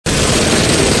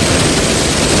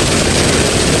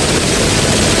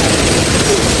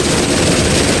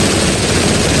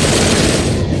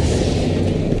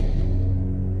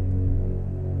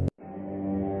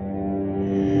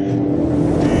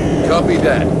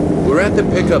We're at the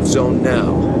pickup zone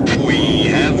now. We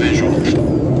have visual.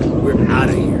 We're out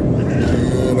of here.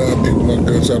 Man, I dig my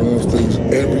guts out on those things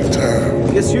every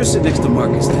time. Guess you're sit next to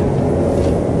Marcus then.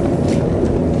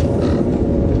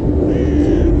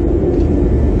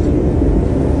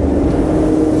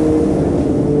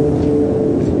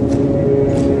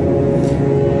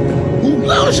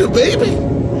 Your baby?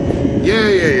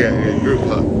 Yeah. Group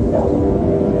hug.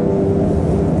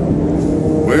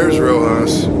 Where's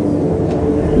Rojas?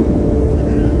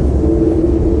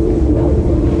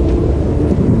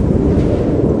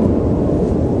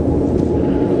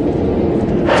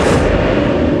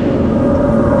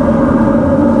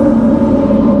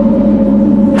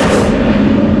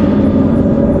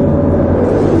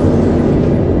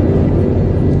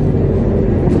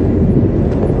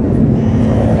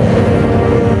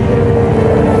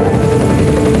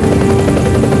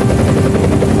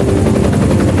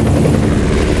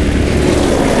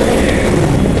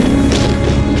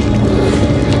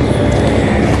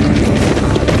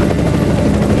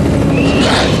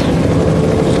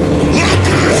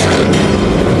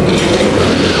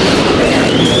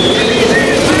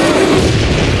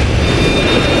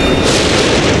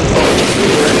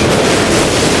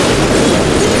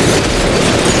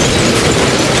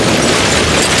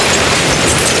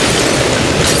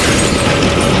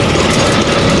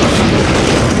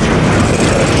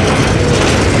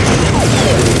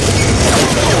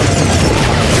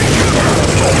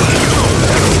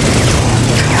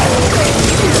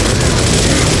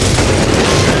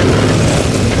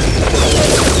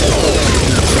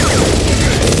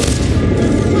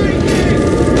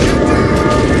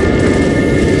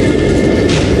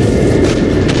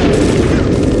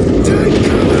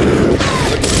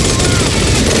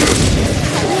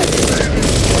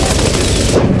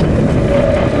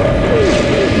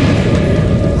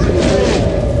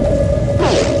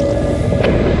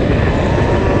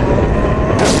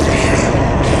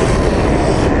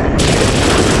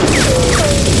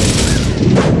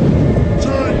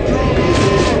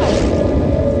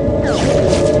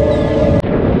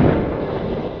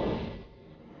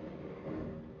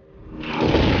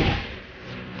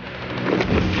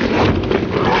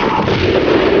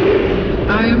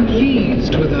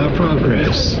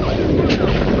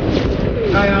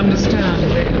 I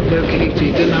understand they've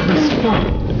located another spot.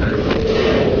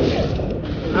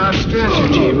 Our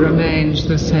strategy remains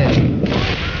the same.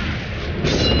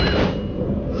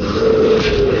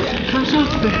 Cut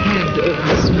off the head of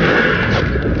the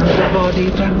snake, and the body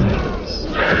dies.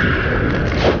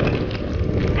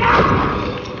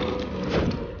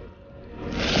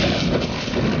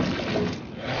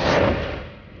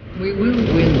 We will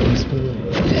win this war.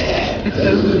 It's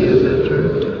only a matter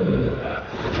of time.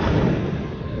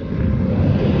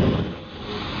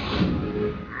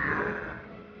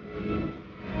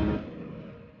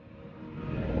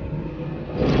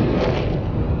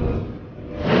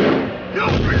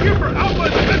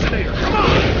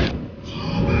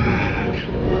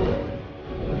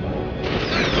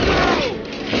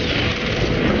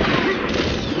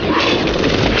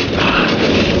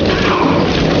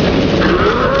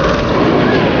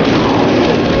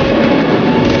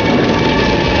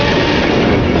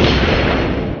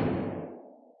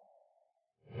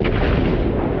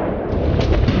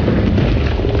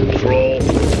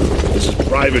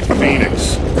 Private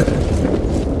Phoenix.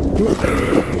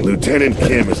 Lieutenant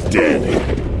Kim is dead.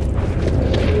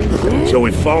 So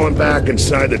we've fallen back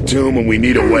inside the tomb and we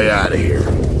need a way out of here.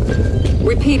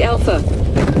 Repeat, Alpha.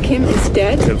 Kim is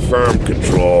dead? Confirmed,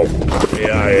 Control.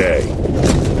 AIA.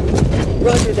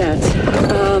 Roger that.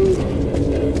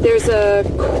 There's a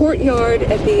courtyard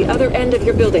at the other end of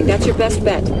your building. That's your best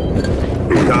bet.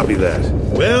 Copy that.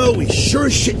 Well, we sure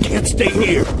as shit can't stay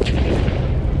here.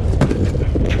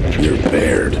 You're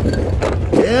Baird.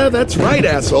 Yeah, that's right,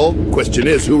 asshole. Question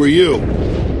is, who are you?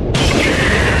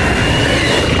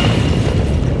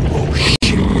 Oh,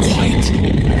 shit,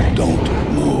 quiet. Don't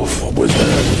move. What was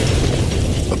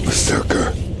that? A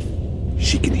berserker.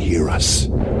 She can hear us.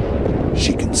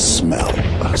 She can smell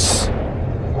us.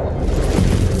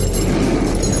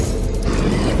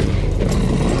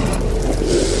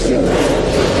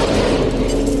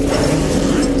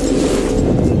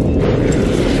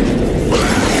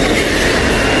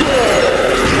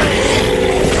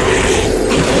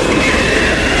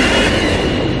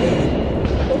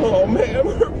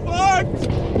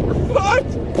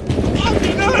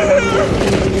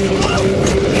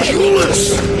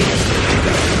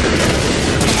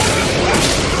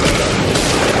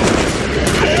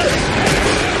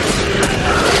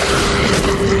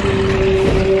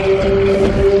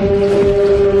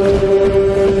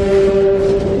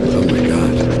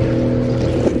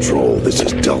 Control, this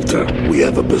is Delta. We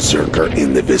have a berserker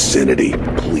in the vicinity.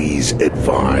 Please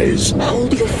advise.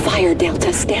 Hold your fire,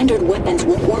 Delta. Standard weapons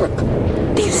won't work.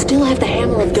 Do you still have the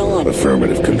Hammer of Dawn?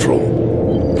 Affirmative,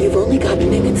 Control. You've only got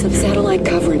minutes of satellite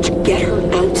coverage. Get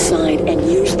her outside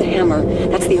and use the hammer.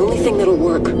 That's the only thing that'll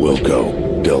work. We'll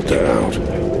go. Delta out.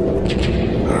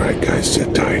 Alright, guys,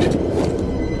 sit tight.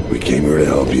 We came here to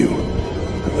help you.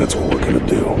 And that's what we're gonna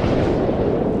do.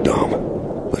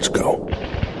 Dom, let's go.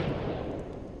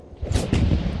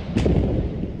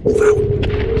 Move out.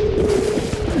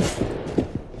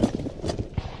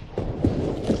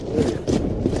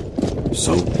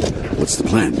 So, what's the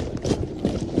plan?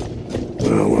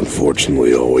 Well,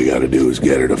 unfortunately, all we gotta do is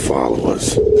get her to follow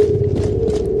us.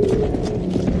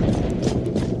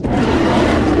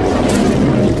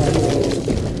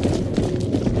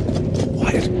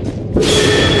 Quiet.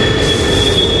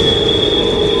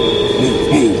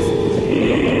 Move, move.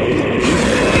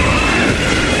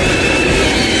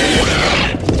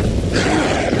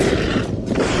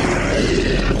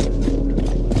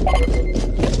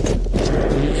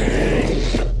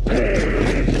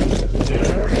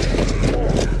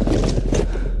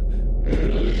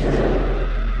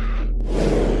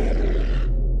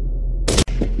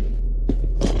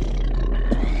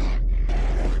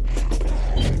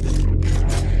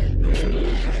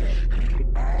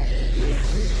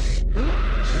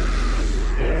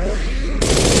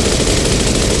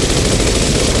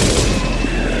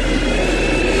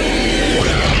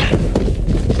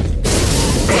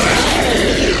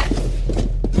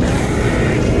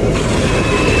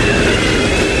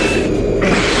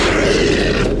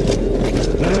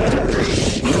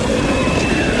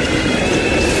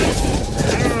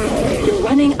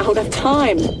 Out of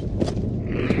time.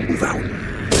 Move out.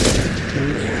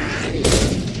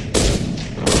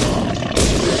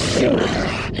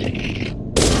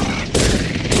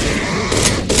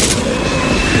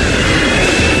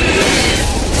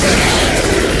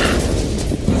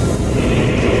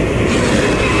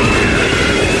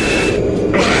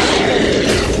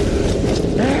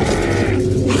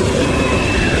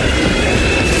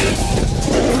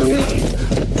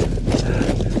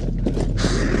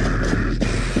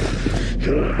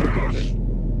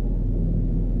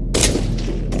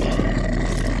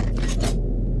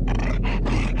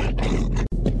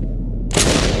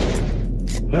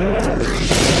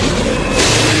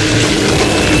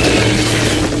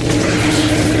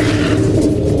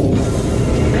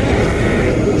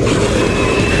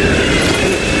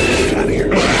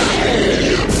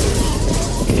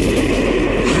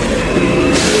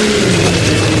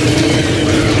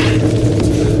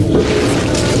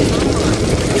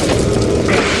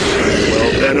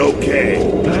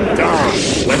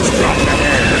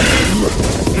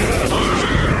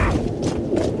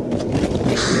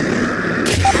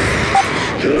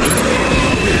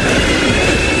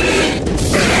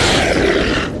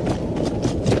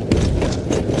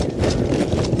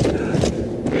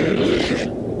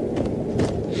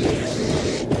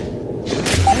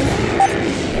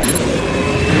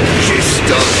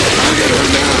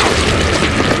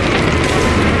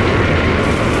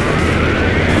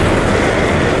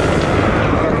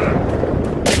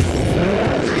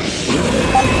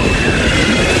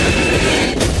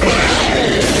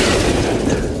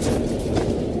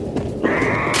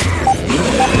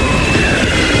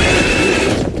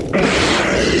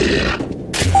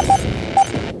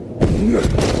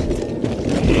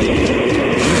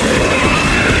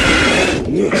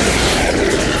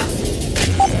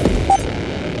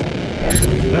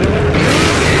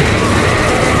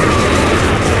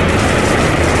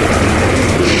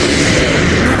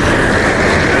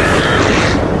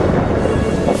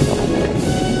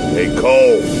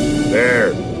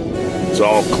 There. It's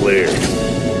all clear.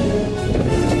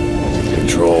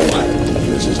 Control.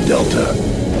 This is Delta.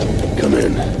 Come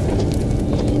in.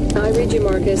 I read you,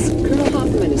 Marcus. Colonel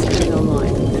Hoffman is coming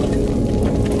online.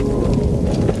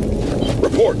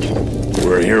 Report.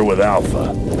 We're here with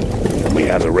Alpha. We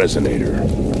have the resonator.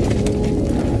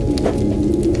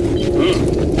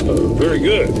 Very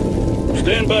good.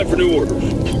 Stand by for new orders.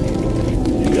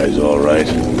 You guys all right?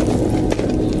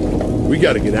 We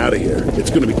gotta get out of here. It's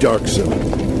gonna be dark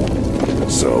soon.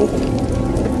 So?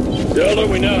 Delta,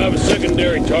 we now have a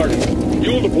secondary target.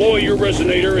 You'll deploy your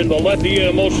resonator in the Lethia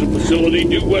Emulsion Facility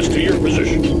due west of your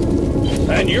position.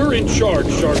 And you're in charge,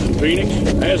 Sergeant Phoenix,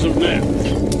 as of now.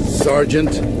 Sergeant?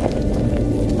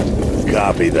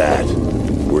 Copy that.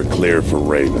 We're clear for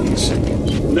Ravens.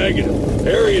 Negative.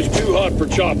 Area's too hot for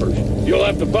choppers. You'll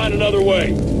have to find another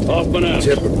way. Hoffman out.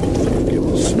 Typical. Give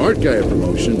a smart guy a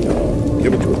promotion.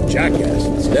 Give it to a jackass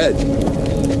instead.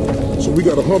 So we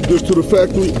gotta hump this to the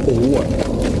factory, or what?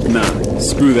 Nah,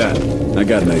 screw that. I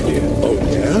got an idea. Oh,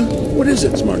 yeah? What is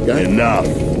it, smart guy? Enough.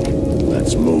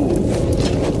 Let's move.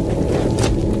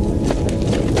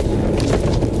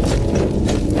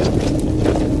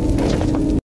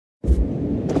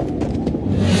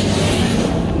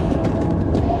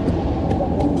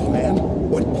 Plan?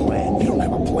 What plan? You don't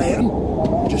have a plan?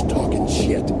 You're just talking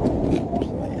shit.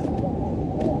 Plan.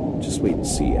 Just wait and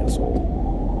see, asshole.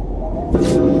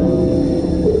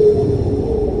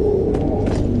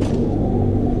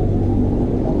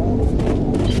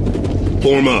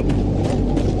 Form up.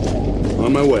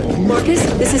 On my way. Marcus,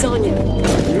 this is Anya.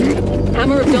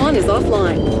 Hammer of Dawn is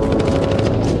offline.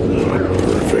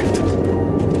 Perfect.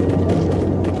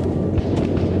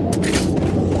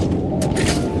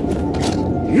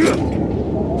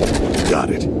 Got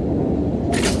it.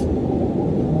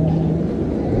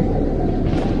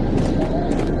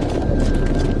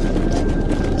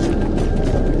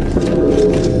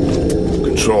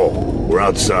 Control, we're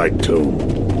outside Tomb.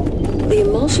 The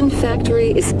emulsion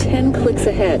factory is 10 clicks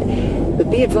ahead. But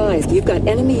be advised, you've got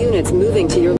enemy units moving to your